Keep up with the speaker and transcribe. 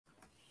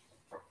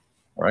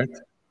Right,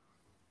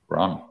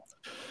 Ron.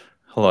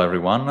 Hello,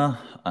 everyone,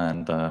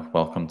 and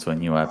welcome to a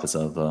new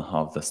episode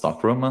of the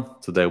Stock Room.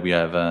 Today we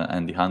have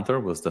Andy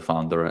Hunter, who's the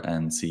founder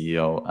and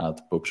CEO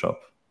at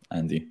Bookshop.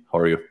 Andy, how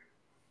are you?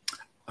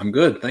 I'm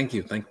good, thank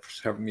you. Thanks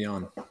for having me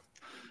on.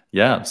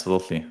 Yeah,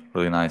 absolutely.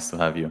 Really nice to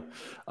have you.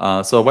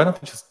 So why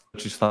don't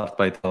you start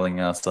by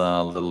telling us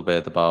a little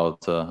bit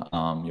about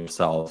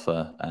yourself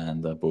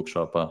and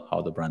Bookshop,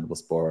 how the brand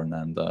was born,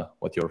 and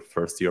what your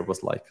first year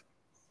was like?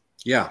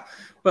 Yeah,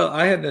 well,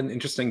 I had an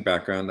interesting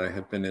background. I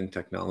had been in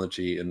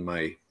technology in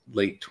my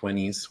late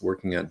 20s,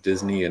 working at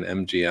Disney and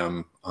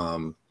MGM.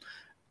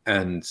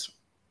 And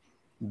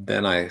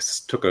then I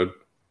took a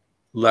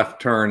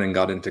left turn and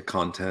got into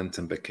content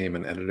and became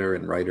an editor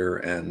and writer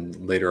and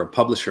later a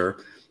publisher.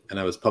 And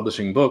I was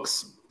publishing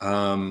books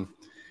and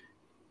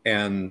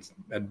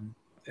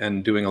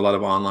doing a lot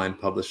of online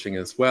publishing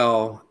as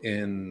well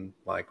in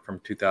from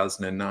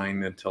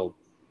 2009 until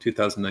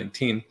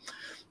 2019.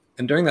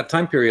 And during that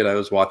time period, I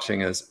was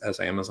watching as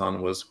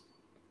Amazon was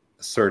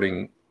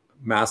asserting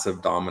massive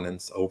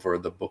dominance over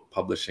the book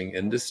publishing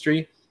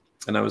industry.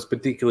 And I was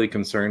particularly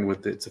concerned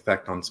with its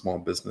effect on small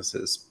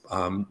businesses,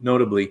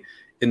 notably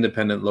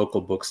independent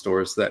local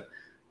bookstores that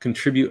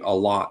contribute a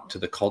lot to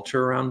the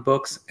culture around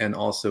books and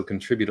also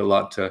contribute a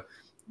lot to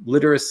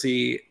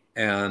literacy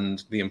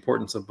and the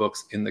importance of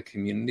books in the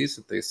communities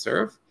that they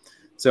serve.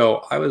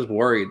 So I was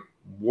worried,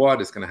 what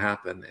is going to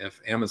happen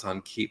if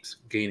Amazon keeps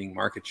gaining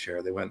market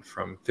share? They went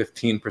from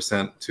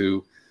 15%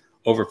 to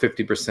over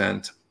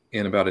 50%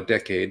 in about a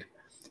decade.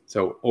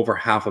 So over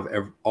half of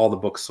all the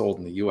books sold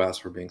in the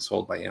US were being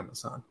sold by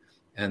Amazon.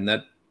 And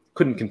that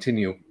couldn't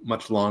continue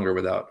much longer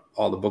without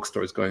all the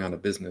bookstores going out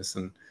of business.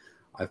 And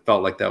I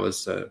felt like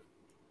that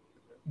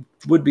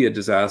would be a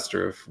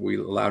disaster if we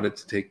allowed it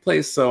to take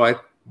place. So I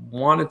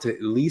wanted to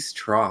at least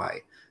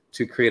try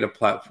to create a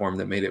platform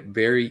that made it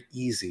very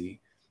easy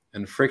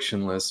and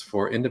frictionless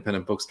for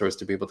independent bookstores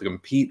to be able to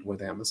compete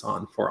with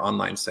Amazon for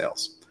online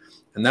sales.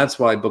 And that's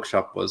why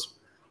Bookshop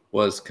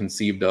was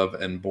conceived of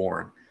and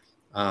born.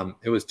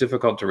 It was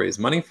difficult to raise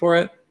money for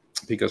it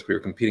because we were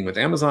competing with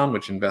Amazon,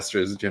 which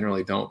investors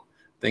generally don't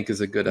think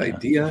is a good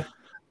idea.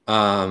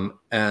 But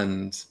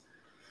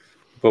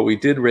we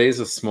did raise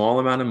a small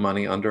amount of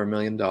money, under $1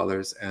 million,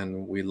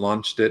 and we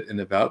launched it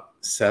in about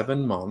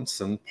 7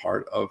 months. And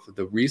part of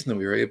the reason that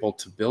we were able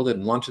to build it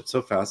and launch it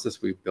so fast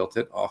is we built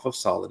it off of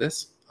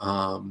Solidus.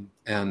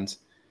 And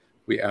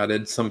we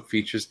added some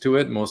features to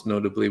it. Most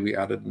notably, we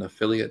added an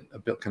affiliate,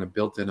 kind of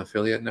built-in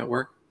affiliate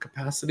network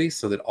capacity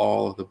so that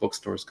all of the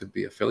bookstores could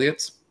be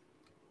affiliates.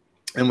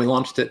 And we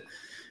launched it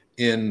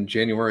in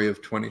January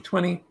of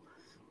 2020.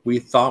 We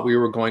thought we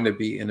were going to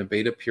be in a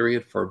beta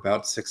period for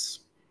about 6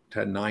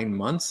 to 9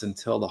 months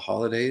until the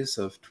holidays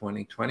of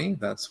 2020.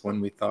 That's when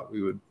we thought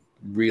we would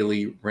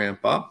really ramp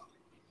up.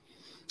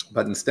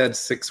 But instead,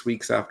 6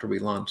 weeks after we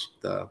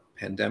launched, the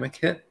pandemic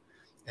hit.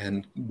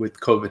 And with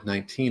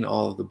COVID-19,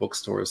 all of the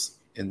bookstores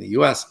in the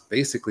US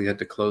basically had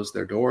to close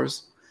their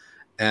doors.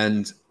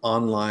 And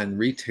online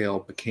retail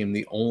became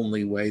the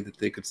only way that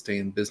they could stay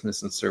in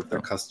business and serve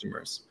their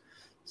customers.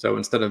 So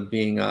instead of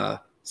being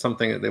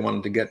something that they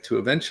wanted to get to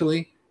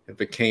eventually, it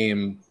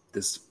became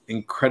this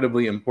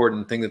incredibly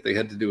important thing that they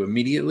had to do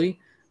immediately.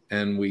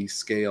 And we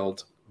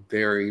scaled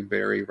very,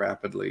 very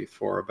rapidly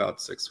for about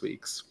 6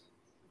 weeks.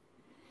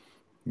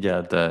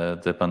 Yeah,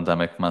 the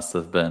pandemic must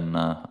have been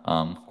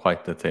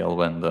quite the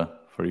tailwind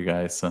for you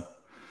guys.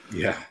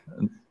 Yeah.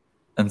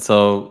 And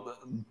so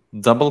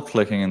double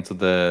clicking into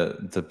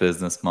the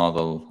business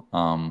model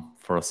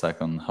for a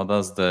second, how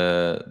does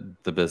the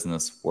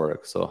business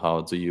work? So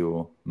how do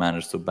you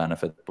manage to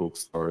benefit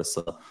bookstores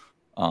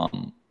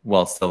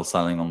while still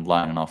selling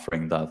online and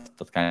offering that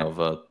kind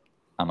of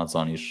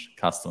Amazon-ish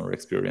customer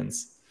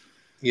experience?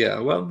 Yeah,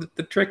 well,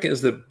 the trick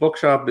is that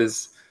Bookshop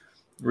is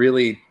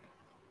really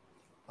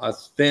a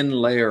thin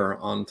layer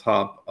on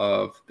top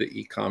of the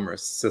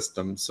e-commerce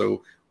system.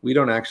 So we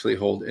don't actually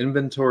hold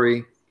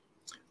inventory.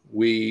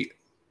 We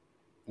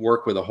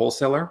work with a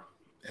wholesaler,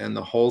 and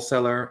the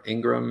wholesaler,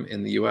 Ingram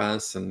in the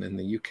US and in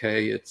the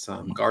UK, it's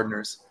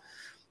Gardner's.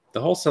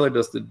 The wholesaler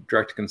does the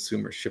direct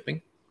consumer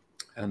shipping.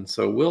 And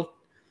so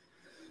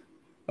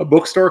a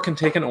bookstore can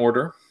take an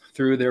order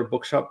through their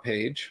Bookshop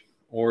page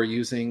or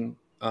using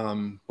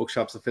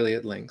Bookshop's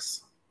affiliate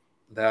links.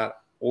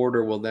 That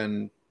order will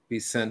then be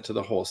sent to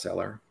the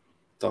wholesaler.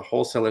 The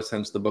wholesaler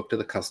sends the book to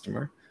the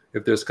customer.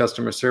 If there's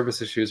customer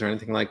service issues or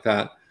anything like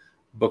that,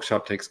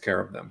 Bookshop takes care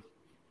of them.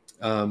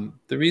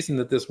 The reason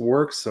that this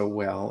works so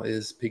well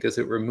is because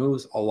it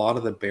removes a lot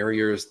of the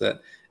barriers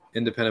that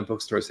independent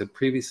bookstores had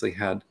previously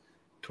had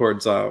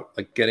towards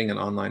like getting an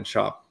online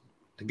shop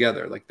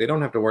together. Like they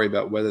don't have to worry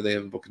about whether they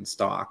have a book in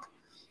stock.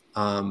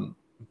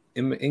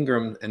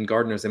 Ingram and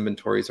Gardner's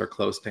inventories are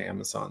close to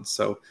Amazon.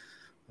 So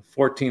a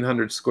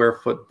 1,400 square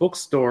foot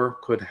bookstore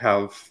could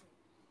have,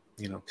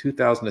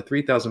 2,000 to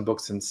 3,000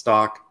 books in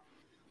stock,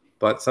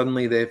 but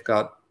suddenly they've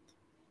got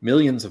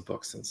millions of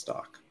books in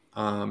stock.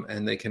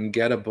 And they can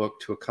get a book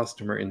to a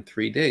customer in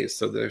 3 days.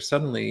 So they're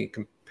suddenly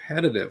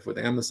competitive with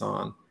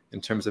Amazon in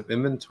terms of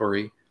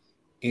inventory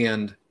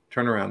and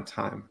turnaround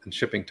time and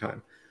shipping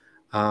time.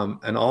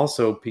 And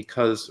also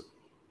because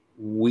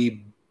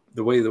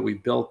the way that we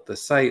built the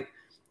site,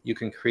 you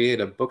can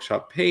create a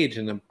Bookshop page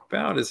in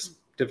about as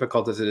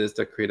difficult as it is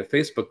to create a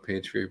Facebook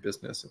page for your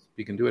business.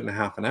 You can do it in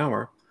half an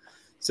hour.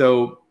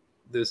 So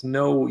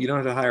you don't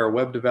have to hire a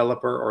web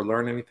developer or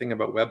learn anything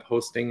about web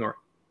hosting or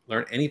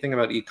learn anything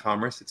about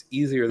e-commerce. It's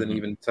easier than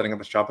even setting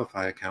up a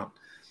Shopify account.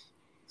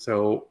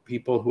 So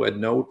people who had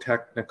no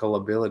technical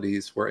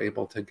abilities were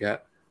able to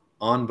get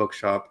on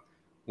Bookshop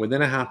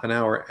within a half an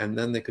hour, and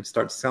then they could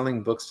start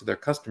selling books to their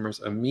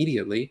customers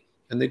immediately.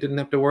 And they didn't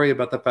have to worry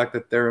about the fact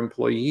that their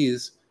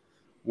employees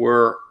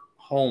were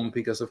home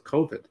because of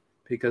COVID,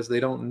 because they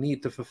don't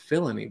need to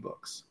fulfill any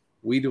books.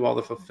 We do all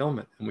the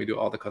fulfillment and we do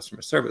all the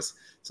customer service.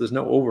 So there's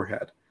no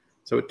overhead.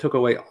 So it took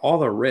away all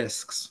the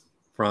risks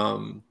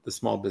from the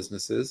small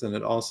businesses, and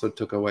it also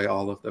took away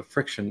all of the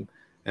friction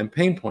and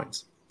pain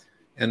points.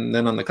 And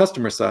then on the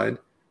customer side,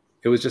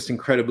 it was just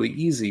incredibly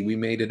easy. We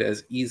made it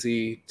as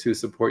easy to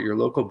support your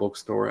local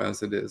bookstore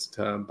as it is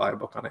to buy a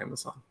book on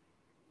Amazon.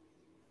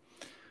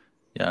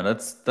 Yeah,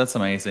 that's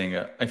amazing.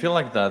 I feel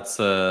like that's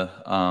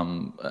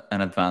an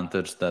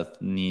advantage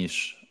that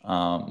niche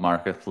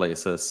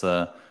marketplaces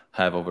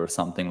have over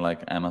something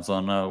like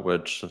Amazon,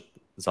 which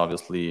is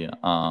obviously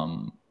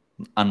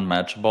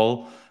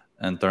unmatchable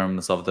in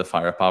terms of the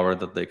firepower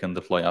that they can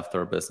deploy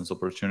after a business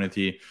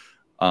opportunity.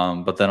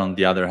 But then on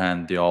the other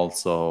hand, they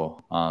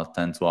also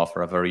tend to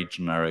offer a very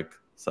generic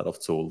set of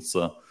tools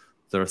to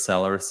their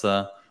sellers.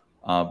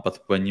 But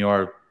when you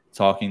are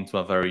talking to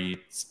a very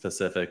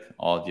specific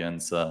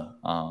audience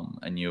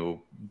and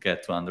you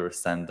get to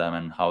understand them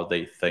and how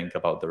they think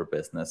about their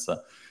business,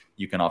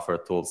 you can offer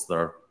tools that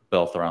are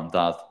built around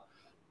that.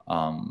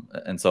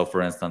 And so,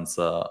 for instance,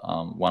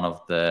 one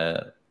of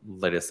the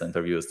latest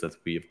interviews that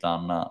we've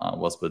done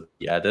was with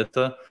The Edit,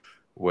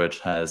 which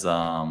has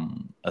a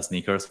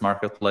sneakers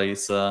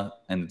marketplace,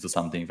 and do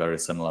something very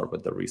similar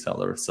with the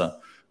resellers,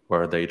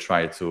 where they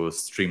try to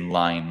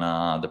streamline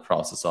the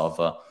process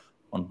of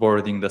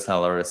onboarding the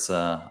sellers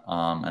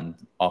and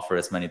offer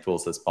as many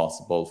tools as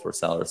possible for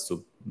sellers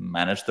to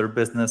manage their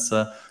business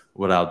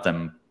without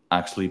them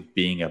actually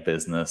being a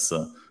business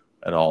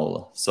at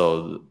all.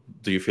 So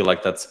do you feel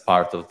like that's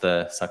part of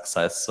the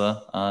success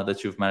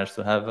that you've managed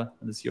to have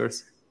this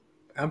years?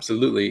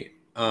 Absolutely.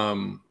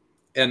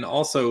 And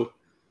also,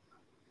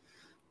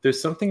 there's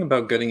something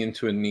about getting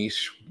into a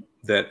niche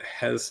that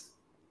has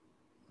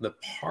the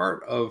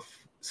part of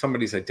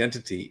somebody's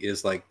identity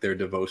is like their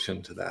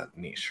devotion to that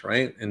niche,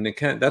 right? And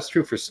that's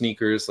true for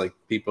sneakers. Like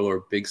people who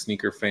are big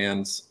sneaker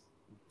fans,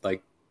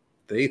 like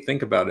they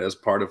think about it as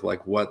part of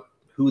like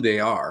who they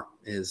are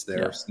is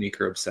their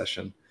sneaker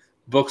obsession.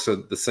 Books are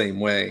the same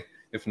way,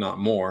 if not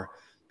more.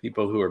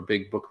 People who are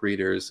big book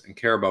readers and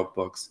care about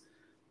books,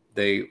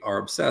 they are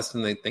obsessed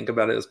and they think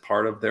about it as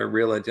part of their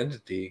real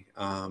identity.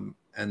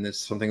 And it's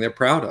something they're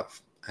proud of.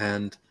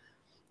 And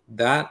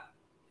that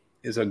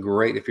is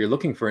if you're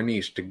looking for a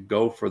niche, to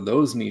go for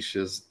those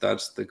niches,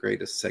 that's the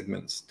greatest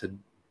segments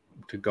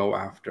to go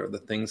after, the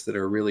things that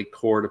are really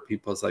core to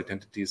people's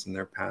identities and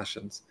their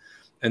passions.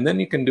 And then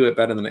you can do it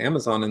better than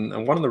Amazon.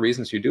 And one of the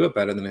reasons you do it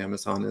better than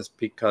Amazon is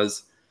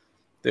because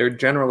they're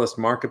generalist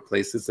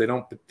marketplaces. They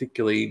don't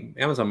particularly,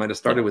 Amazon might have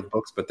started with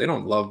books, but they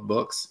don't love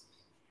books.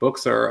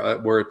 Books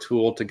were a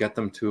tool to get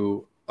them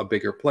to a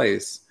bigger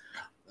place.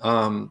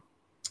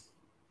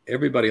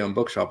 Everybody on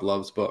Bookshop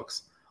loves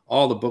books.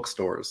 All the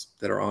bookstores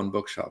that are on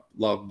Bookshop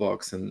love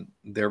books, and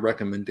their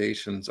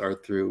recommendations are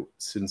through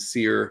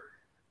sincere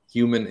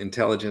human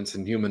intelligence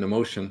and human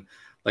emotion,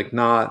 like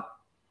not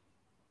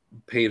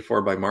paid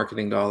for by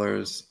marketing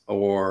dollars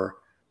or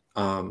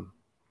an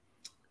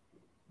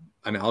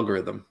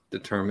algorithm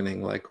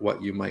determining like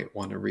what you might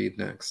want to read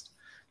next.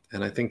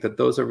 And I think that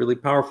those are really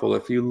powerful.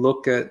 If you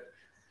look at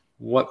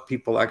what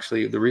people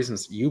actually, the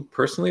reasons you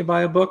personally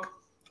buy a book,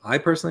 I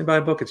personally buy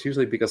a book, it's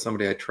usually because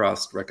somebody I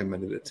trust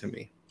recommended it to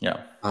me.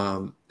 Yeah.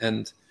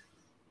 And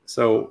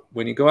so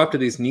when you go after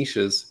these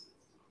niches,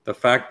 the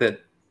fact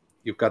that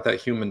you've got that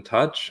human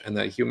touch and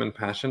that human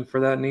passion for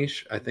that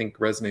niche, I think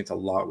resonates a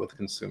lot with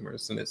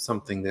consumers. And it's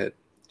something that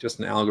just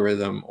an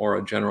algorithm or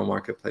a general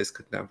marketplace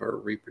could never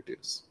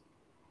reproduce.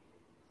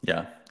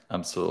 Yeah,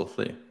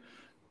 absolutely.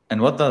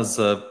 And what does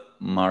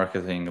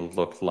marketing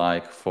look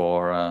like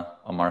for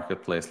a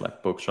marketplace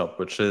like Bookshop,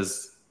 which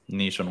is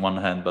niche on one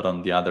hand, but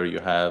on the other you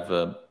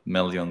have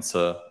millions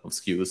of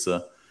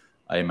SKUs,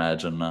 I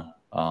imagine.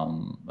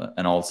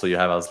 And also you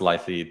have a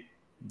slightly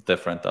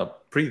different,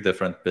 pretty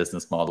different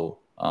business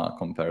model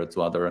compared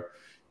to other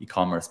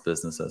e-commerce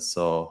businesses.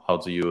 So how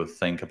do you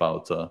think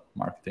about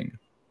marketing?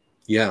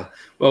 Yeah,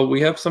 well, we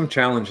have some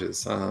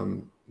challenges.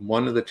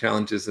 One of the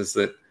challenges is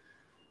that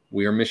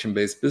we are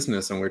mission-based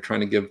business and we're trying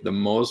to give the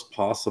most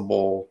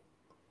possible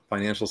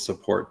financial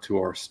support to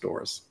our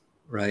stores,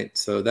 right?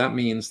 So that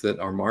means that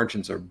our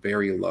margins are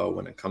very low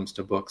when it comes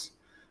to books.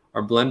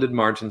 Our blended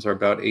margins are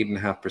about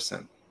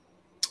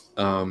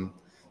 8.5%.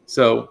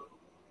 So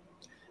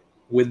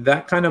with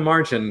that kind of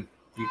margin,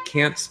 you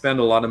can't spend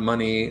a lot of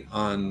money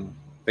on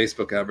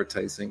Facebook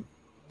advertising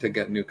to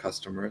get new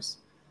customers.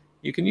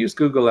 You can use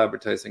Google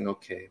advertising,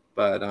 okay,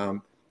 but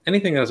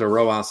anything that has a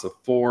ROAS of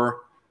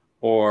 4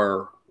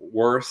 or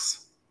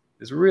worse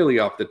is really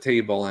off the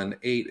table, and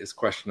 8 is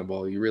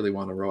questionable. You really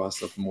want a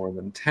ROAS of more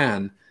than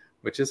 10,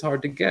 which is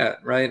hard to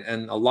get, right?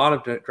 And a lot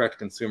of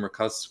direct-to-consumer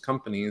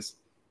companies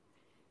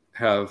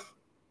have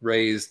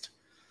raised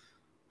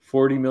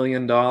 $40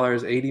 million,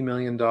 $80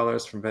 million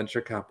from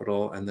venture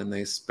capital, and then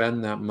they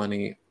spend that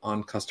money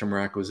on customer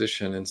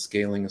acquisition and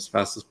scaling as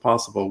fast as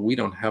possible. We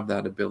don't have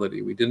that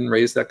ability. We didn't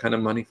raise that kind of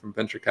money from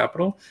venture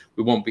capital.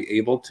 We won't be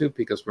able to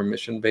because we're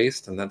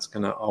mission-based, and that's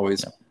going to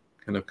always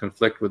kind of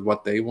conflict with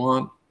what they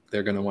want.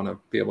 They're going to want to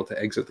be able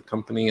to exit the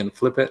company and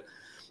flip it.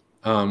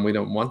 We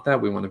don't want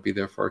that. We want to be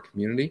there for our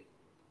community.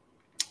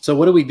 So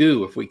what do we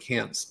do if we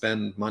can't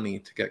spend money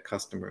to get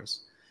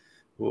customers?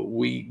 Well,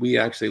 we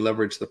actually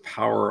leverage the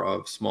power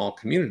of small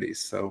communities.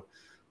 So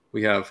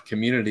we have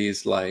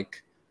communities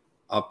like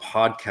a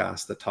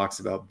podcast that talks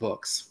about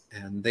books,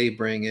 and they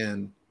bring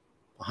in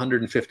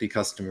 150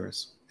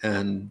 customers,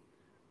 and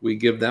we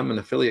give them an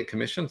affiliate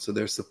commission. So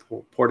they're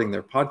supporting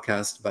their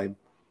podcast by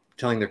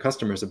telling their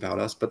customers about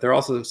us, but they're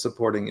also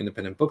supporting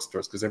independent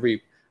bookstores, because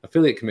every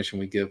affiliate commission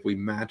we give, we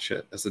match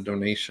it as a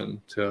donation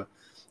to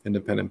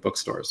independent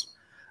bookstores.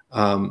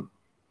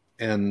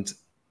 And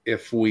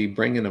if we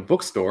bring in a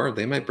bookstore,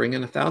 they might bring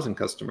in 1,000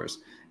 customers.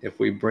 If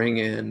we bring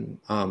in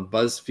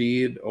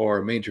BuzzFeed or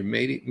a major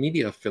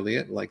media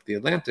affiliate like The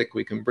Atlantic,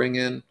 we can bring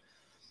in,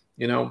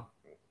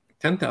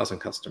 10,000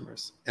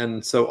 customers.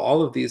 And so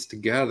all of these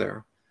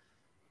together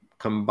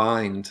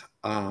combined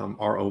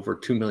are over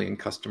 2 million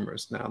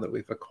customers now that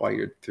we've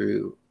acquired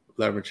through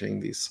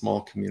leveraging these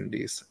small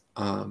communities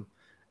and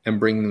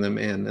bringing them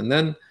in. And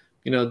then,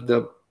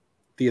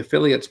 the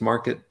affiliates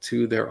market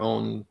to their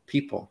own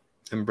people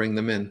and bring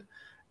them in.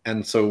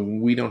 And so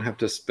we don't have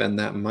to spend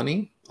that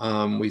money.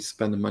 We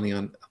spend the money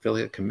on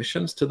affiliate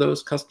commissions to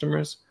those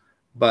customers,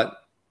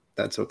 but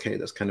that's okay.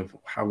 That's kind of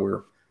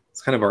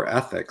it's kind of our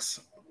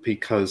ethics,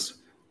 because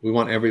we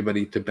want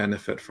everybody to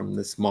benefit from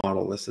this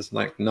model. This is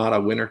not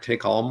a winner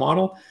take all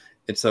model.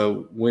 It's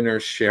a winner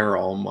share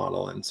all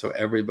model. And so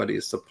everybody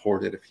is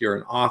supported. If you're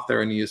an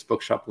author and you use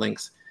Bookshop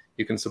links,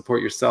 you can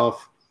support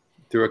yourself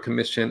through a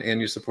commission, and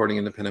you're supporting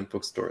independent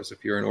bookstores.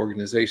 If you're an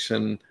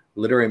organization,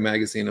 literary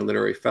magazine, a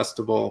literary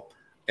festival,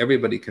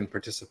 everybody can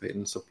participate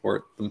and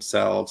support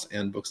themselves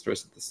and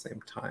bookstores at the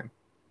same time.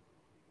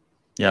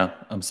 Yeah,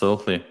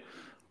 absolutely.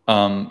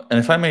 And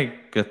if I may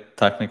get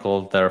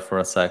technical there for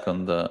a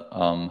second,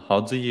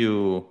 how do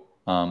you,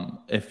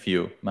 if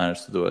you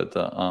manage to do it,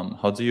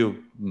 how do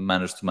you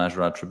manage to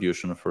measure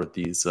attribution for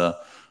these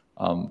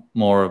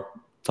more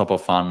top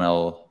of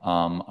funnel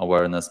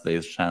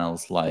awareness-based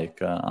channels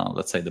like,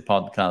 let's say, the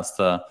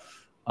podcast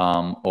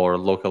or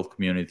local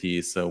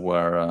communities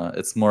where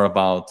it's more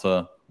about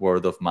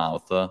word of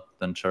mouth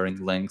than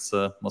sharing links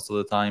most of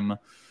the time?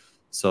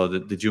 So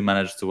did you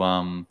manage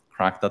to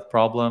crack that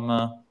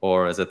problem,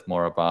 or is it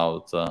more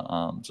about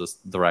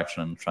just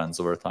direction and trends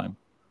over time?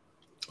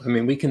 I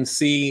mean, we can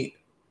see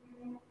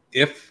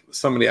if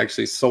somebody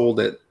actually sold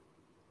it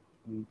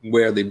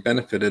where they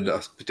benefited a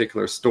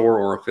particular store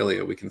or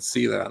affiliate. We can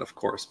see that, of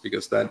course,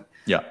 because that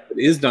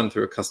is done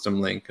through a custom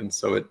link. And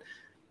so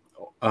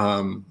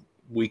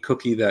we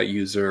cookie that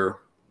user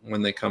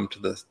when they come to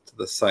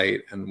the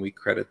site, and we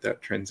credit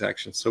that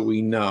transaction. So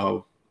we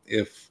know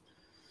if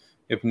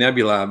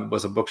Nebula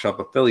was a Bookshop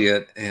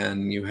affiliate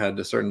and you had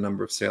a certain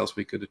number of sales,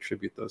 we could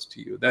attribute those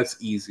to you. That's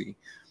easy.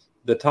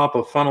 The top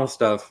of funnel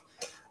stuff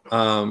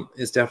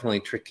is definitely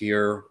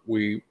trickier.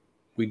 We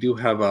do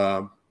have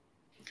a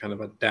kind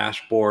of a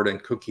dashboard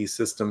and cookie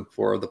system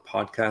for the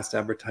podcast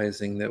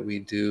advertising that we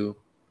do.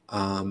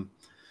 A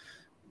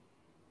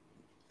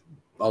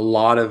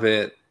lot of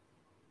it,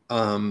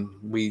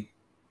 we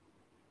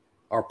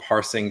are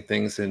parsing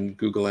things in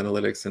Google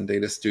Analytics and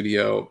Data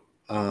Studio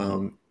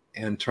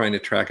and trying to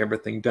track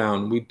everything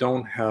down. We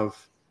don't have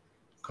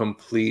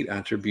complete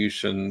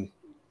attribution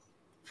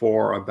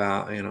for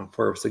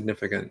a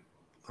significant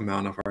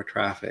amount of our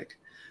traffic.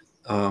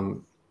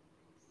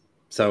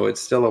 So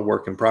it's still a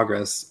work in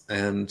progress.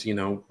 And,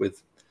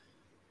 with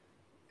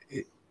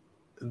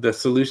the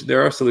solution,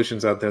 there are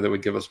solutions out there that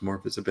would give us more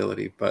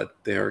visibility, but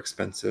they are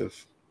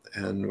expensive,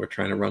 and we're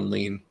trying to run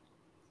lean.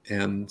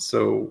 And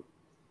so,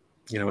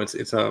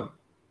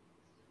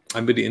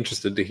 I'm really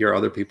interested to hear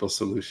other people's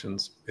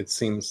solutions. It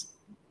seems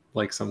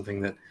like something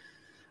that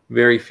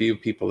very few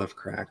people have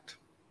cracked.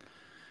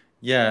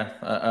 Yeah,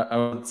 I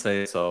would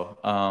say so.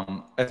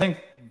 I think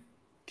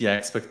the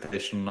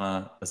expectation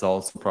is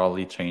also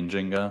probably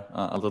changing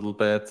a little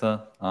bit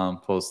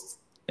post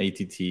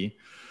ATT.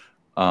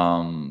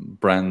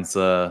 Brands,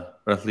 or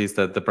at least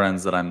the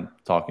brands that I'm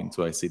talking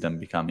to, I see them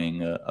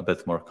becoming a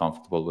bit more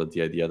comfortable with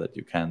the idea that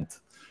you can't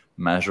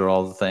measure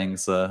all the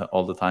things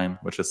all the time,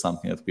 which is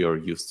something that we are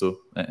used to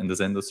in this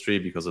industry,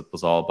 because it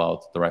was all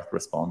about direct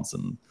response,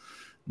 and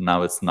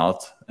now it's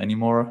not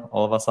anymore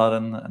all of a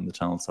sudden, and the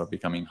channels are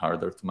becoming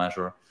harder to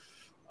measure.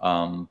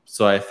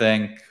 So I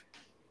think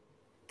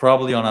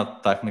probably on a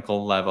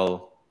technical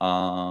level,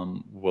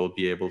 we'll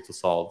be able to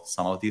solve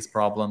some of these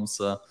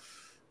problems.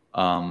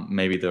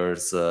 maybe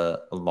there's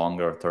a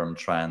longer term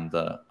trend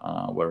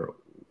where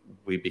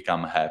we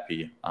become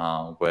happy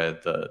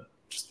with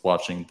just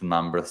watching the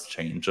numbers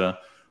change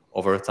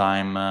over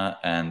time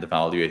and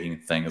evaluating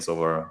things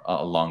over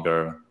a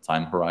longer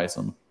time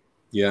horizon.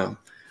 Yeah.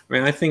 I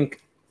mean, I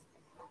think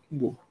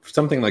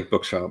something like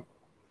Bookshop,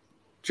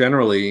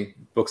 generally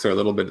books are a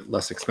little bit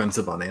less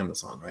expensive on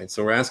Amazon, right?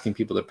 So we're asking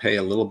people to pay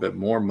a little bit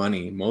more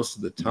money most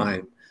of the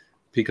time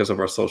because of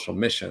our social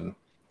mission,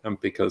 and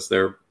because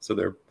they're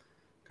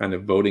kind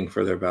of voting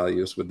for their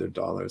values with their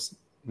dollars.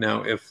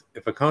 Now, if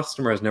a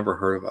customer has never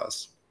heard of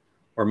us,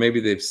 or maybe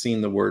they've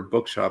seen the word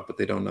Bookshop, but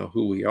they don't know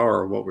who we are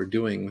or what we're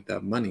doing with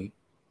that money,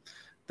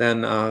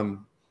 then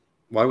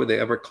why would they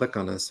ever click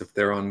on us if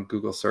they're on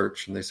Google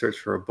search and they search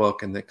for a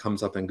book and it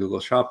comes up in Google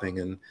Shopping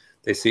and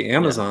they see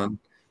Amazon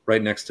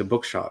right next to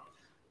Bookshop?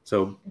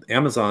 So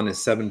Amazon is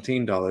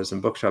 $17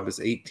 and Bookshop is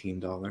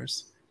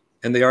 $18.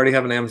 And they already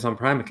have an Amazon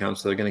Prime account,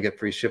 so they're going to get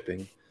free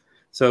shipping.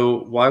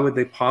 So why would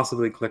they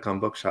possibly click on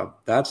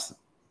Bookshop? That's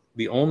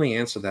the only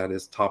answer to that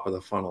is top of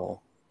the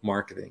funnel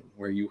marketing,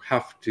 where you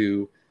have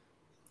to,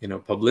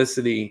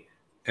 publicity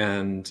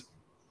and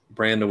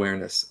brand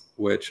awareness,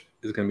 which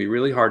is going to be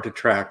really hard to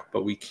track,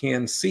 but we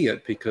can see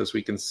it because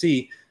we can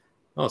see,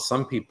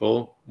 some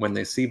people, when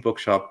they see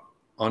Bookshop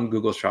on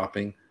Google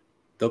Shopping,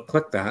 they'll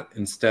click that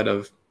instead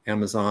of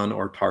Amazon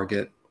or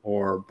Target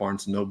or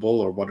Barnes &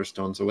 Noble or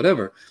Waterstones or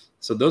whatever.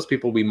 So those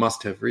people we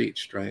must have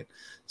reached, right?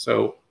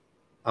 So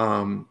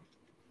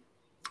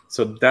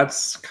so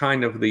that's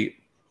kind of the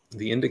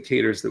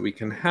indicators that we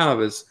can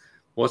have is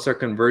what's our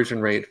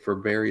conversion rate for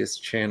various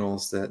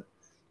channels that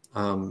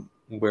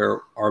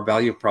where our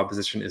value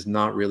proposition is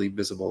not really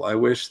visible. I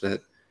wish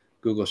that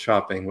Google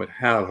Shopping would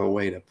have a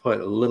way to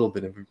put a little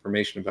bit of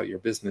information about your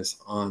business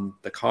on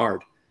the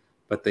card,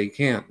 but they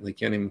can't. They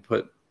can't even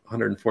put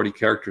 140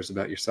 characters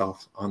about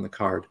yourself on the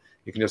card.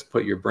 You can just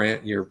put your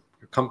brand, your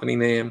company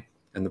name,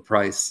 and the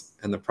price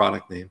and the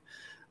product name,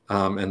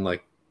 and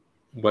like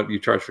what you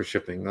charge for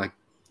shipping. Like,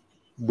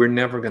 we're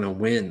never going to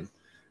win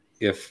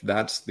if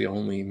that's the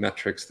only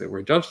metrics that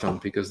we're judged on,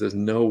 because there's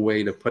no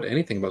way to put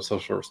anything about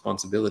social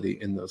responsibility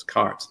in those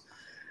cards.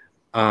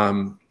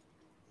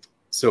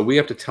 So we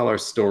have to tell our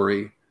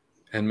story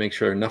and make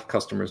sure enough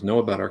customers know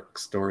about our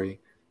story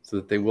so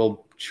that they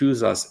will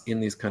choose us in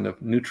these kind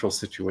of neutral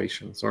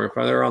situations. Or if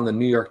they're on the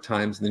New York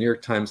Times and the New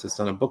York Times has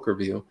done a book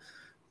review,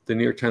 the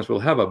New York Times will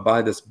have a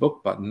buy this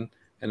book button,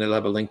 and it'll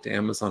have a link to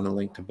Amazon and a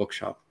link to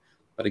Bookshop.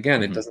 But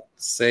again, it doesn't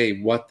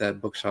say what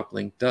that Bookshop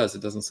link does.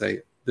 It doesn't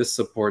say this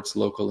supports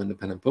local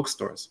independent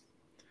bookstores.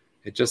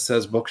 It just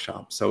says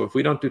Bookshop. So if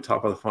we don't do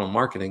top of the funnel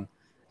marketing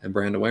and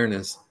brand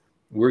awareness,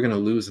 we're going to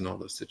lose in all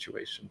those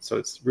situations. So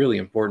it's really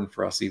important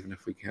for us, even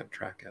if we can't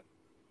track it.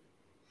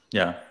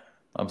 Yeah,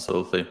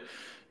 absolutely.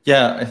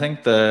 Yeah, I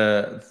think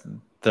the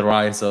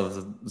rise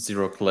of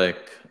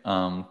zero-click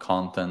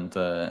content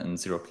and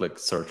zero-click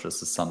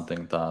searches is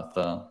something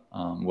that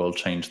will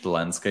change the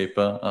landscape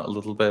a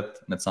little bit.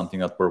 And it's something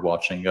that we're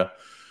watching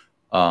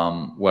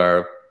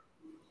where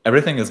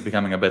everything is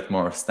becoming a bit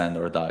more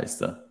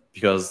standardized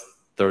because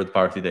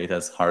third-party data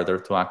is harder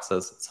to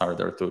access. It's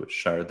harder to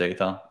share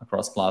data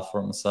across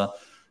platforms.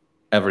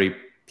 Every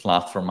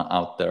platform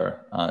out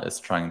there is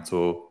trying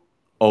to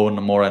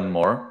own more and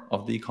more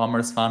of the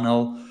e-commerce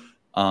funnel.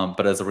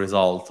 But as a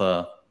result,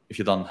 if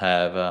you don't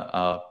have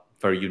a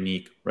very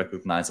unique,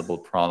 recognizable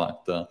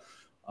product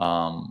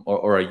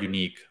or a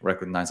unique,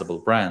 recognizable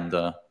brand,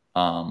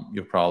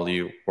 you're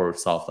probably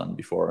worse off than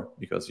before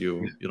because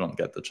you don't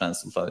get the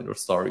chance to tell your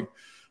story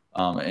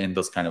in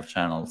those kind of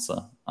channels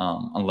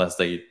unless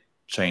they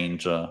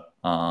change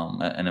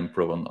and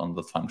improve on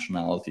the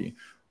functionality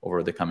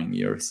over the coming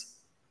years.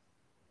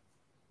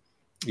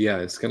 Yeah,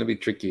 it's going to be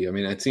tricky. I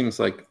mean, it seems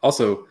like I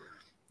also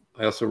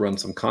run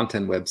some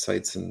content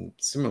websites, and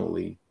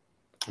similarly,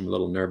 I'm a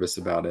little nervous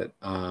about it.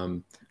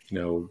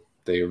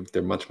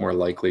 They're much more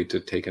likely to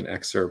take an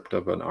excerpt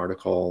of an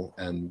article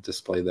and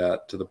display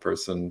that to the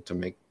person to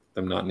make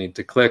them not need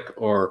to click.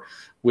 Or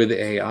with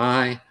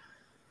AI,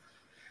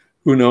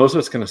 who knows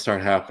what's going to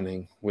start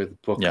happening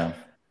with book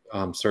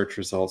search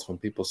results when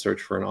people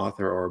search for an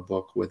author or a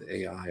book with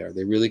AI. Are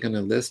they really going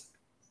to list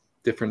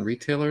different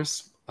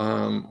retailers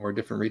or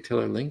different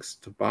retailer links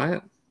to buy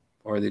it?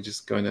 Or are they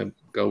just going to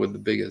go with the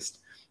biggest?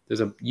 There's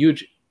a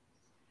huge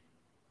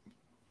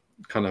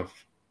kind of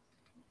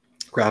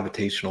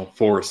gravitational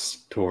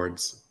force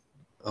towards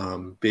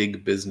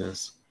big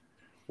business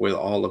with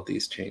all of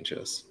these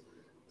changes.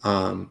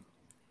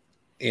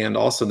 And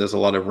also there's a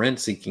lot of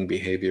rent-seeking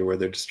behavior where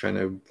they're just trying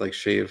to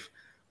shave,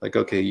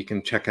 okay, you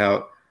can check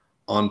out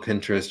on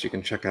Pinterest, you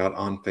can check out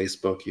on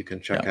Facebook, you can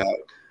check out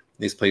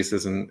these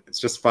places, and it's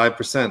just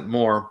 5%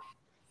 more.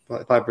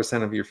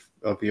 5%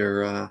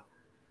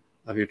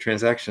 of your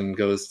transaction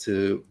goes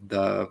to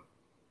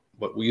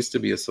what used to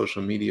be a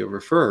social media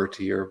referrer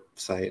to your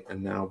site,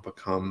 and now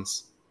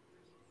becomes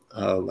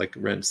like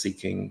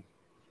rent-seeking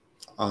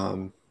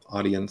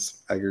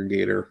audience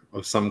aggregator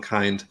of some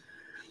kind.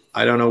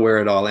 I don't know where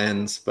it all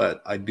ends,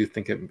 but I do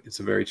think it's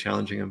a very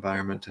challenging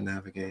environment to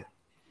navigate.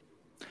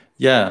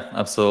 Yeah,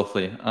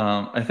 absolutely.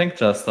 I think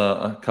just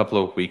a couple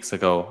of weeks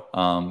ago,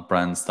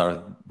 brands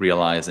started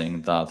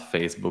realizing that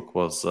Facebook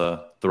was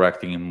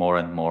directing more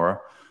and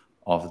more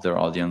of their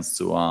audience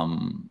to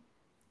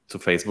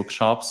Facebook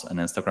shops and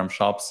Instagram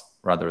shops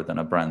rather than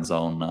a brand's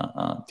own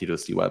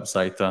D2C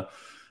website.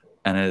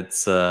 And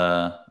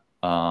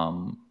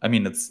I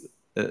mean,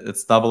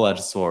 it's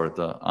double-edged sword.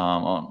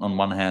 On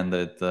one hand,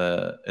 it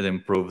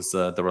improves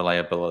the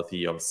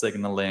reliability of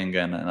signaling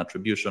and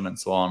attribution and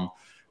so on,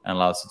 and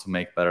allows you to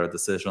make better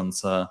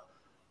decisions.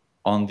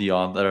 On the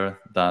other,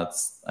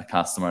 that's a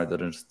customer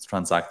that is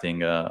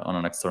transacting on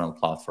an external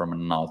platform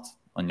and not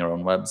on your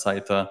own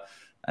website.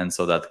 And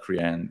so that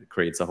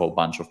creates a whole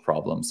bunch of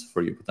problems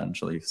for you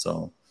potentially.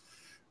 So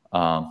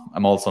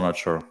I'm also not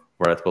sure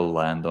where it will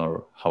land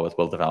or how it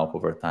will develop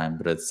over time,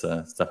 but it's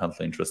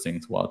definitely interesting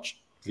to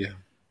watch. Yeah.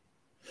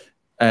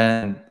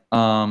 And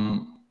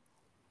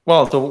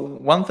well, so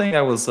one thing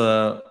I was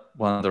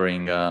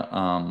wondering,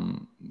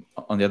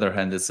 on the other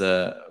hand, is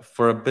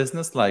for a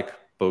business like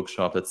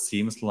Bookshop, it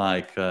seems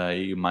like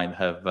you might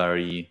have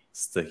very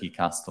sticky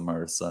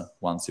customers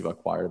once you've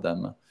acquired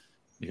them,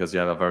 because you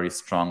have a very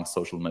strong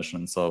social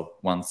mission. So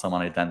once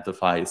someone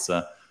identifies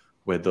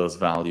with those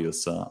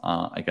values,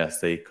 I guess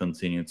they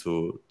continue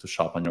to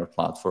shop on your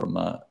platform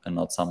and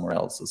not somewhere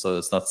else. So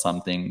it's not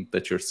something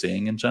that you're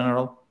seeing in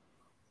general.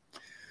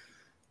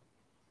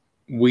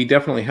 We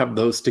definitely have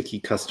those sticky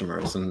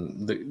customers,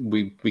 and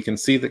we can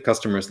see that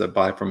customers that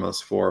buy from us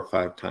 4 or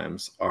 5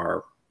 times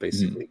are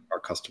basically our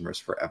customers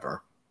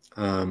forever.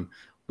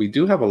 We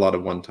do have a lot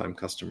of one-time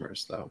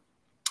customers though,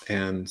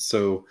 and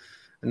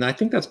I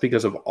think that's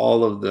because of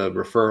all of the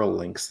referral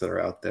links that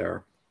are out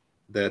there.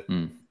 That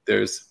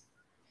there's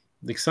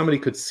like somebody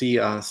could see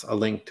a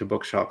link to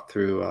Bookshop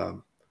through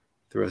an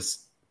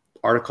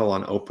article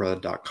on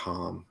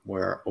Oprah.com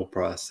where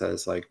Oprah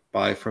says like,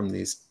 buy from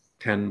these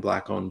 10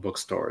 Black-owned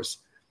bookstores,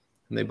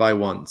 and they buy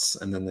once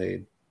and then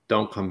they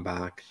don't come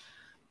back.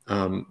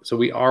 So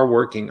we are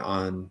working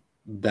on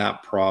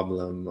that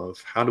problem of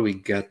how do we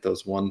get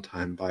those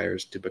one-time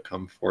buyers to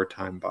become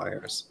 4-time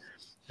buyers,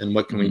 and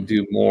what can we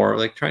do more,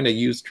 like trying to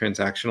use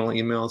transactional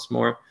emails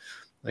more.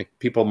 Like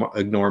people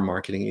ignore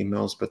marketing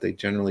emails, but they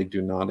generally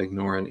do not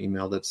ignore an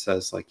email that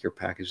says like your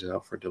package is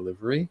out for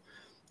delivery.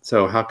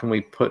 So how can we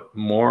put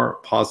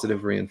more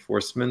positive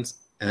reinforcements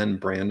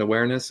and brand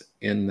awareness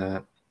in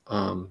that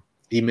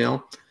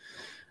email?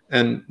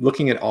 And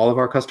looking at all of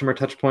our customer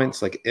touch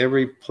points, like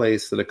every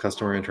place that a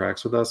customer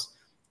interacts with us,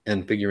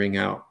 and figuring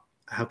out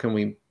how can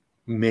we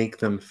make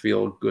them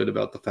feel good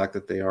about the fact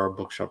that they are a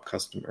Bookshop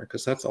customer,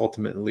 because that's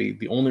ultimately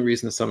the only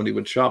reason somebody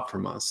would shop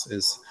from us,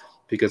 is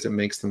because it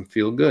makes them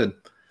feel good.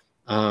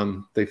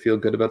 They feel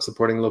good about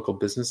supporting local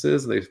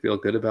businesses. They feel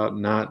good about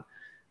not,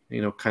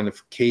 kind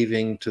of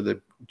caving to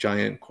the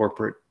giant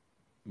corporate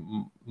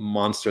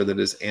monster that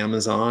is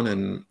Amazon,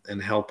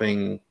 and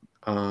helping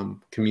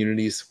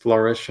communities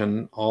flourish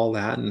and all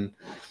that. And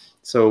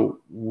so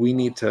we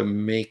need to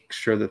make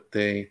sure that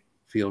they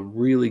feel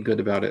really good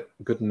about it,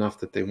 good enough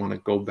that they want to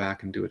go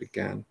back and do it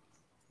again.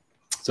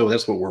 So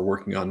that's what we're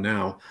working on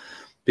now,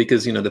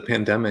 because the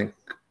pandemic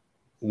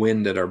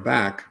wind at our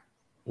back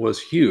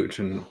was huge,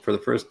 and for the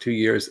first 2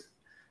 years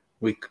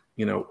we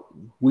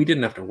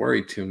didn't have to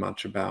worry too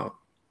much about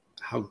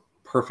how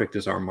perfect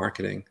is our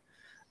marketing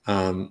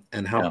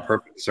and how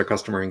perfect is our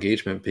customer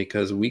engagement,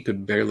 because we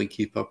could barely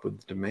keep up with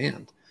the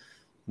demand.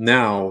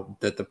 Now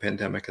that the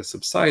pandemic has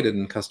subsided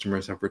and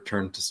customers have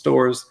returned to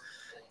stores,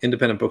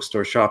 independent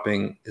bookstore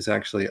shopping is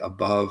actually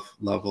above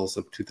levels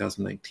of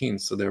 2019.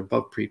 So they're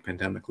above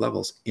pre-pandemic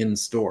levels in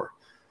store.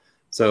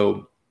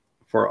 So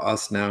for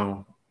us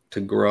now to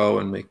grow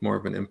and make more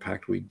of an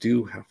impact, we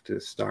do have to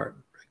start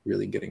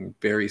really getting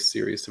very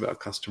serious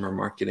about customer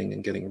marketing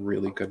and getting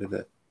really good at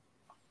it.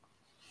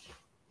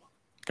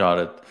 Got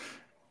it.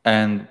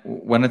 And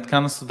when it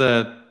comes to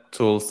the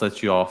tools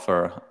that you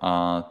offer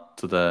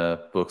to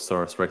the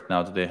bookstores right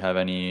now, do they have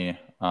any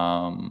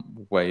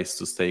ways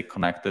to stay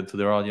connected to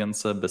their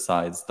audience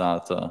besides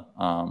that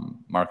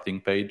marketing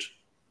page?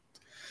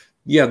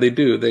 Yeah, they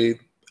do.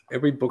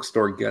 Every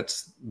bookstore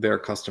gets their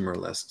customer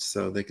list,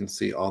 so they can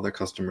see all their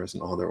customers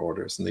and all their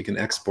orders, and they can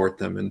export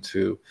them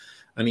into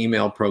an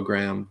email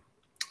program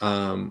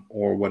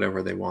or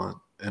whatever they want.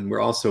 And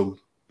we're also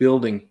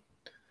building,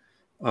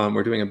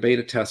 we're doing a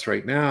beta test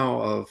right now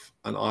of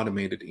an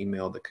automated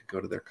email that could go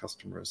to their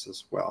customers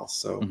as well.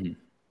 So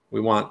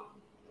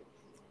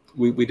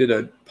we did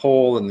a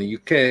poll in the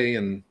UK,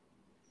 and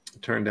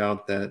it turned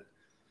out that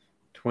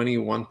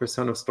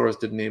 21% of stores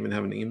didn't even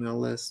have an email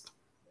list,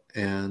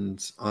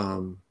 and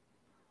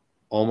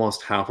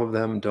almost half of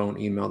them don't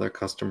email their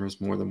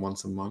customers more than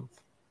once a month.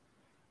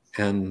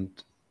 And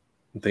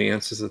the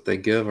answers that they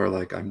give are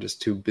like, I'm just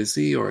too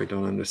busy, or I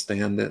don't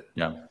understand it.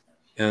 Yeah.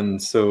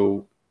 And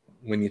so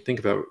when you think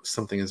about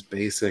something as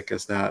basic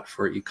as that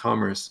for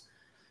e-commerce,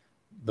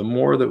 the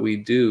more that we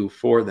do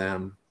for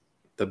them,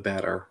 the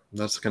better.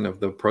 That's kind of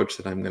the approach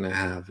that I'm going to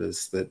have,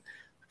 is that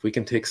if we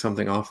can take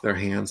something off their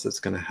hands that's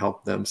going to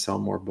help them sell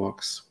more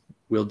books,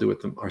 we'll do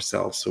it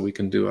ourselves. So we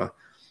can do a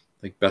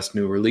like best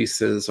new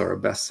releases or a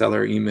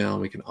bestseller email.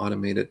 We can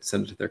automate it,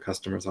 send it to their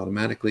customers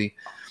automatically,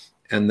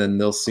 and then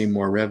they'll see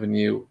more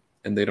revenue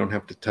and they don't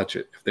have to touch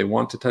it. If they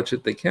want to touch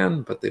it, they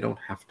can, but they don't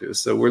have to.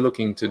 So we're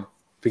looking to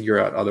figure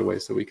out other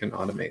ways that we can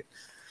automate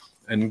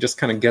and just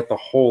kind of get the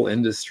whole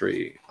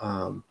industry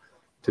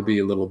to be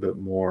a little bit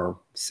more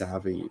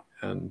savvy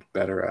and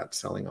better at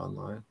selling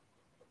online.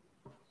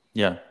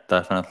 Yeah,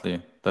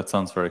 definitely. That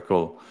sounds very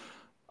cool.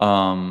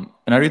 And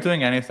are you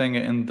doing anything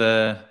in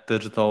the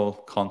digital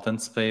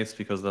content space?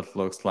 Because that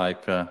looks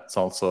like it's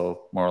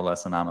also more or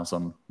less an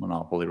Amazon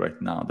monopoly right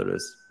now that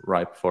is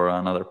ripe for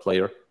another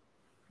player.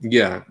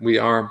 Yeah, we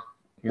are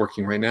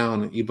working right now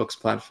on an ebooks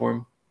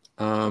platform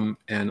and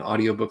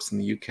audiobooks in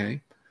the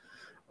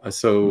UK.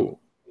 So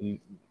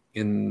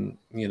in,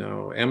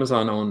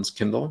 Amazon owns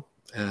Kindle,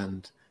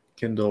 and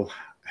Kindle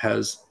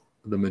has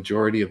the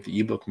majority of the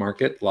ebook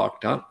market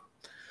locked up.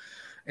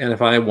 And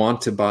if I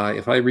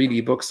read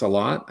ebooks a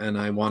lot and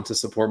I want to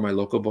support my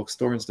local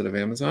bookstore instead of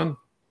Amazon,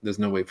 there's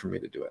no way for me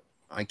to do it.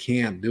 I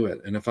can't do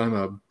it. And if I'm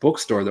a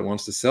bookstore that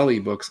wants to sell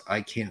ebooks,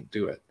 I can't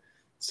do it.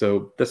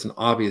 So that's an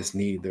obvious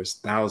need. There's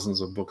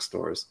thousands of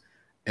bookstores,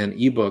 and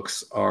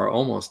ebooks are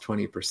almost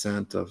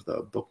 20% of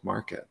the book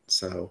market.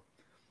 So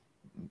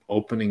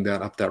opening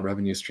that up, that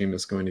revenue stream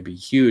is going to be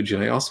huge.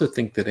 And I also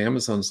think that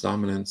Amazon's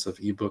dominance of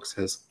ebooks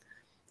has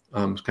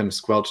kind of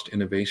squelched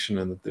innovation,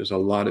 and that there's a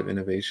lot of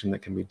innovation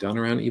that can be done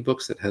around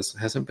ebooks that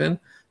hasn't been.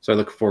 So I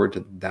look forward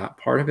to that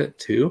part of it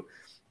too.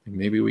 And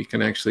maybe we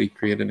can actually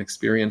create an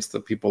experience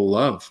that people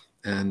love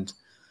and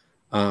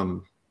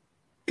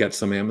get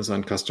some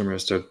Amazon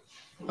customers to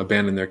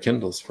abandon their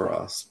Kindles for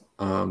us.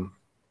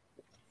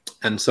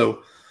 And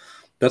so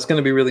that's going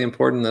to be really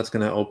important. That's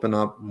going to open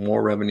up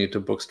more revenue to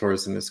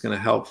bookstores, and it's going to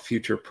help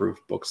future-proof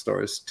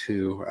bookstores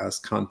too. As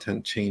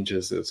content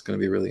changes, it's going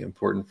to be really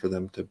important for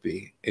them to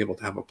be able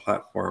to have a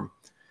platform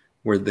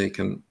where they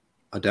can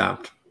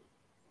adapt.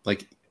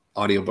 Like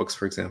audiobooks,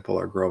 for example,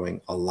 are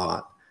growing a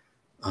lot.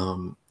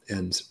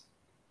 And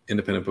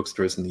independent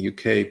bookstores in the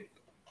UK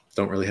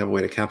don't really have a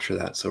way to capture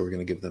that, so we're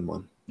going to give them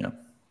one. Yeah.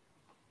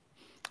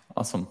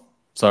 Awesome.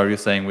 So are you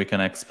saying we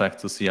can expect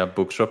to see a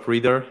Bookshop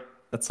reader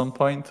at some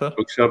point?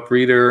 Bookshop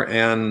reader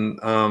and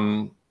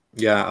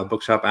a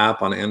Bookshop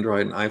app on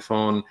Android and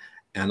iPhone,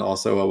 and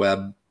also a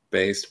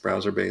web-based,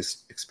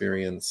 browser-based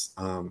experience,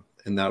 and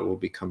that will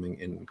be coming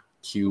in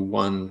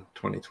Q1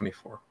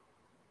 2024.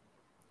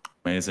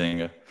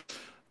 Amazing.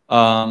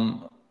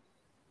 How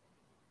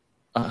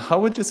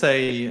would you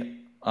say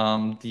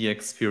the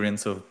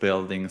experience of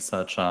building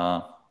such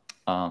a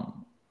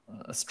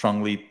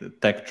strongly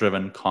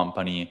tech-driven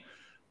company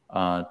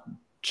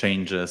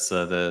changes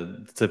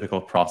the typical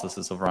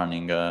processes of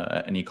running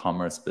an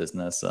e-commerce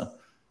business?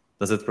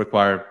 Does it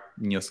require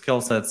new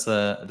skill sets,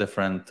 a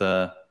different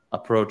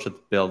approach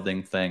at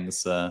building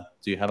things? Do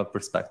you have a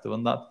perspective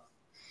on that?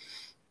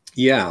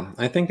 Yeah,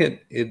 I think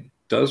it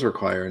does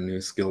require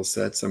new skill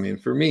sets. I mean,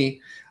 for me,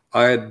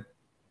 I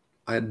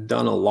had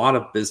done a lot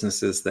of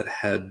businesses that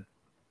had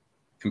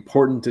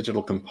important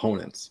digital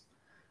components,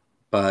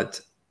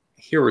 but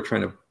here we're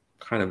trying to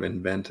kind of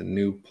invent a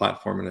new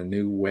platform and a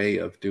new way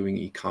of doing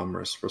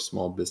e-commerce for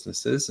small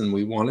businesses, and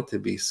we want it to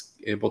be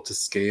able to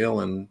scale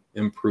and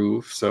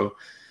improve. So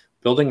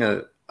building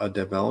a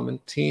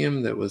development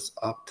team that was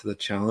up to the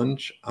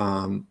challenge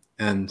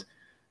and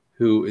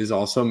who is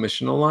also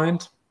mission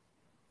aligned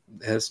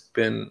has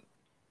been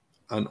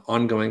an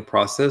ongoing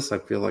process. I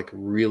feel like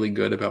really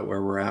good about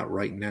where we're at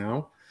right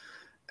now,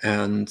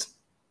 and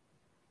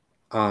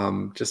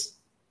just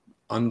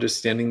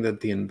understanding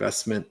that the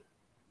investment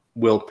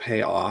will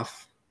pay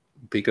off,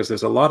 because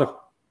there's a lot of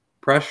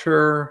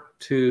pressure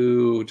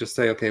to just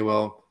say, okay,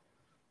 well,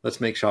 let's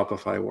make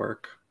Shopify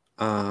work.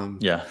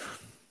 Yeah.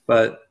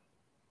 But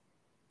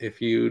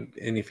if you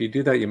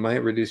do that, you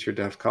might reduce your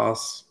dev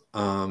costs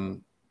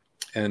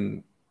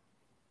and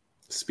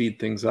speed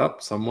things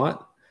up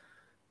somewhat.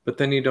 But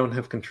then you don't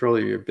have control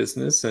of your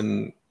business,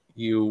 and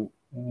you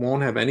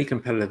won't have any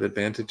competitive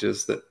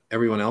advantages that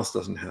everyone else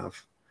doesn't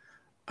have.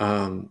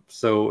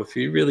 So if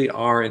you really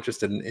are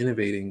interested in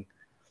innovating,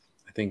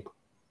 I think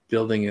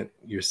building it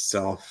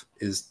yourself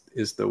is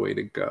the way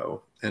to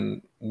go.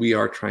 And we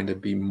are trying to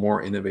be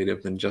more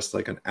innovative than just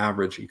like an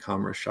average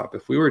e-commerce shop.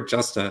 If we were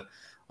just an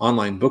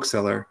online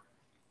bookseller,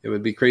 it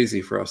would be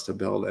crazy for us to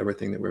build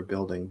everything that we're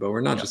building. But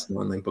we're not just an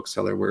online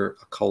bookseller. We're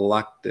a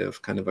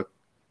collective, kind of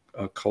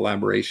a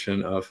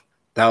collaboration of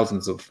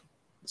thousands of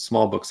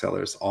small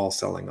booksellers all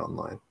selling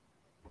online.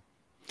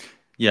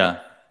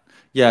 Yeah,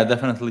 I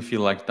definitely feel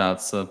like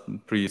that's a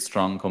pretty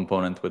strong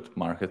component with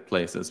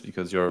marketplaces,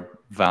 because your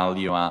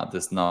value add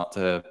is not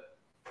a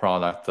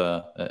product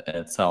in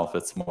itself,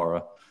 it's more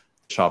a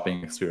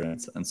shopping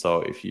experience. And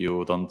so if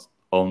you don't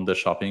own the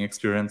shopping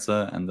experience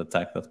and the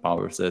tech that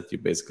powers it, you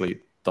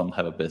basically don't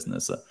have a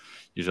business.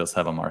 You just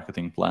have a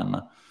marketing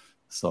plan.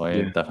 So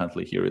I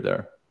definitely hear you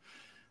there.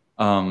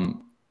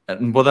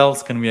 And what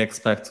else can we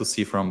expect to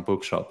see from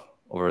Bookshop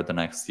over the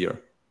next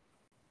year?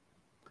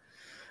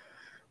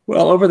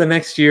 Well, over the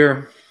next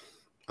year,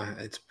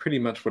 it's pretty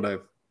much what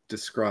I've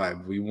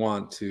described. We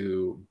want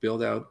to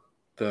build out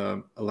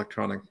the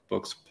electronic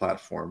books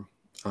platform.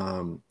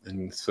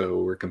 And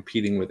so we're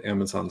competing with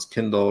Amazon's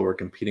Kindle, we're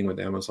competing with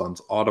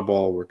Amazon's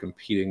Audible, we're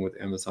competing with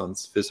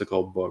Amazon's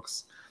physical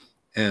books,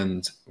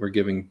 and we're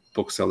giving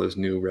booksellers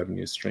new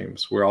revenue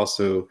streams. We're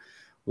also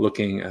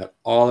looking at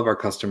all of our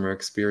customer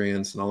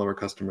experience and all of our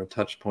customer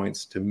touch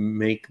points to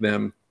make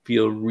them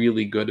feel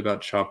really good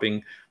about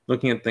shopping,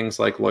 looking at things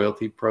like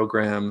loyalty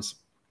programs,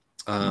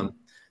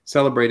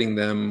 celebrating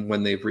them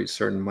when they've reached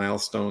certain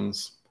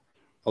milestones,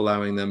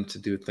 allowing them to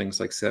do things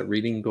like set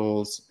reading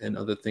goals and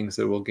other things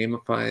that will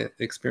gamify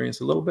the experience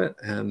a little bit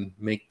and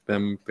make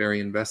them very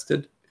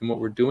invested in what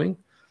we're doing.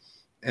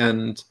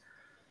 And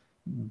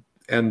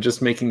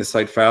just making the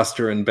site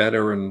faster and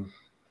better and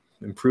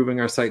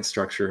improving our site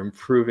structure,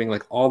 improving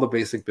like all the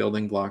basic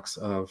building blocks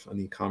of an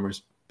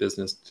e-commerce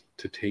business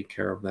to take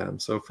care of them.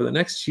 So for the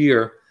next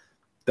year,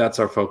 that's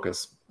our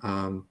focus.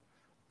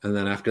 And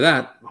then after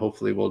that,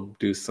 hopefully we'll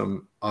do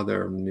some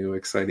other new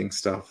exciting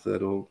stuff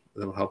that'll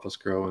help us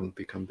grow and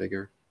become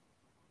bigger.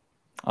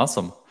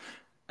 Awesome.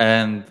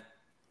 And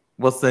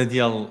what's the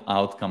ideal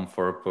outcome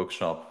for a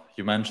bookshop?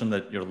 You mentioned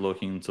that you're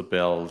looking to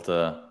build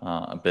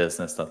a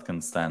business that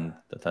can stand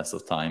the test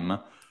of time.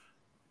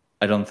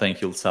 I don't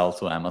think you'll sell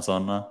to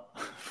Amazon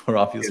for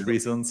obvious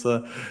reasons.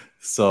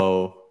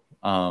 So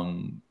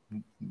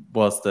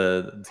what's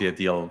the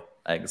ideal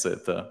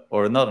exit?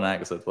 Or not an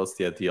exit, what's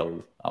the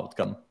ideal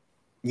outcome?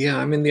 Yeah,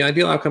 I mean, the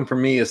ideal outcome for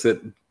me is that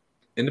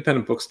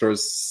independent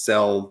bookstores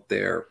sell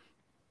their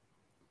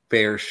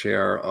fair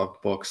share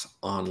of books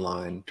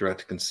online,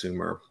 direct to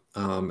consumer.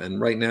 And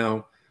right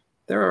now,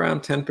 they're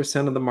around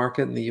 10% of the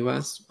market in the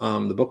US,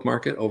 the book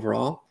market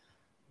overall.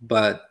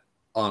 But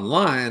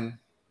online,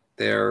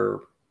 they're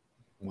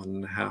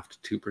 1.5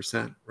 to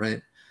 2%,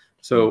 right?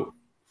 So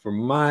for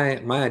my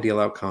ideal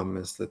outcome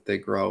is that they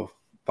grow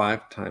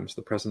 5 times.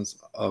 The presence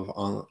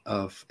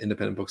of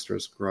independent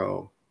bookstores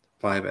grow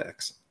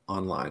 5x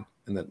online,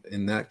 and that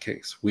in that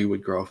case we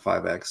would grow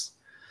 5x,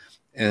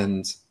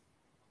 and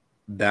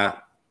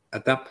that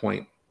at that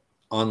point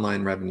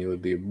online revenue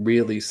would be a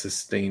really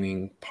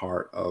sustaining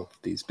part of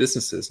these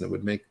businesses, and it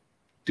would make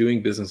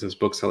doing business as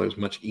booksellers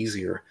much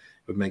easier.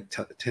 It would make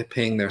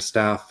paying their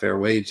staff fair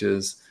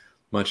wages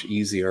much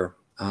easier.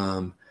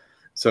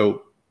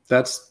 So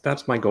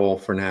that's my goal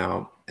for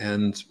now.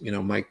 And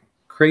my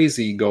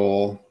crazy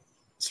goal,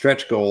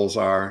 stretch goals,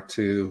 are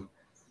to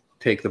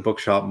take the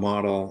bookshop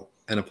model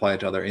and apply it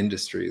to other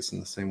industries in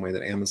the same way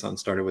that Amazon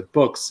started with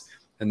books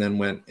and then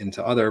went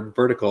into other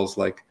verticals.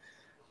 Like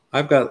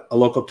I've got a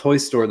local toy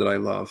store that I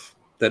love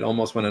that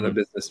almost went out of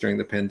business during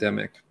the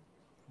pandemic.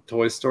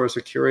 Toy stores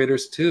are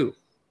curators too.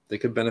 They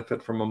could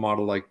benefit from a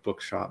model like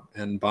Bookshop,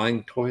 and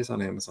buying toys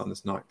on Amazon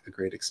is not a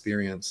great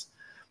experience.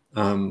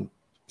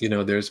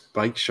 There's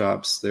bike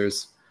shops,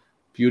 there's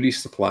beauty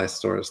supply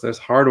stores, there's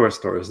hardware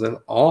stores, there's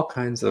all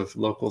kinds of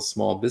local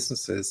small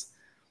businesses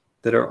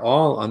that are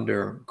all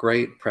under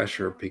great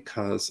pressure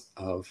because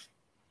of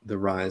the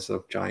rise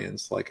of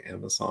giants like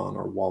Amazon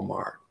or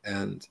Walmart,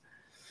 and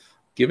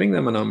giving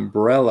them an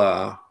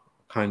umbrella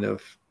kind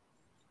of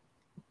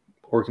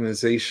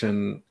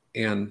organization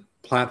and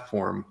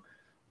platform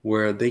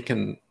where they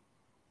can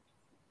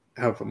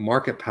have a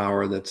market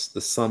power that's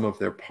the sum of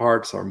their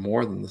parts or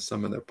more than the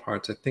sum of their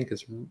parts, I think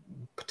is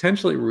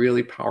potentially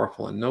really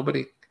powerful, and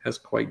nobody has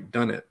quite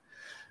done it.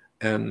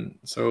 And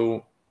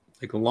so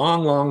like a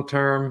long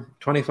term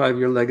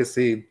 25-year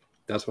legacy,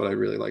 that's what I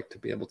really like to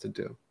be able to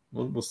do.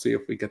 We'll see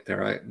if we get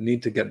there. I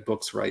need to get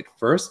books right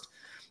first,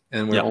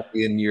 and we're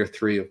only in year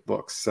 3 of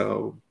books,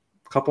 so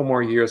a couple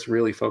more years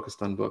really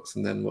focused on books,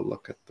 and then we'll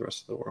look at the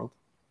rest of the world.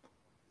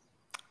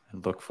 I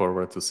look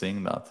forward to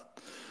seeing that.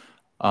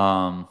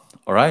 All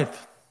right,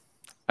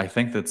 I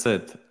think that's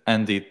it.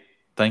 Andy,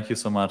 thank you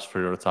so much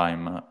for your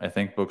time. I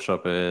think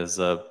Bookshop is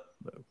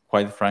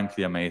quite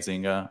frankly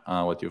amazing,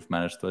 what you've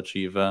managed to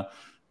achieve,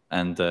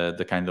 and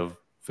the kind of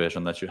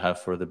vision that you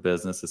have for the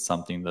business is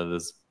something that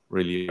is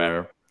really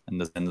rare in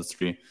this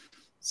industry.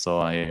 So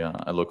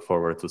I look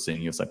forward to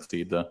seeing you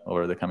succeed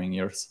over the coming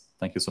years.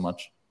 Thank you so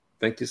much.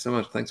 Thank you so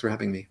much. Thanks for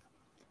having me.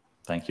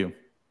 Thank you.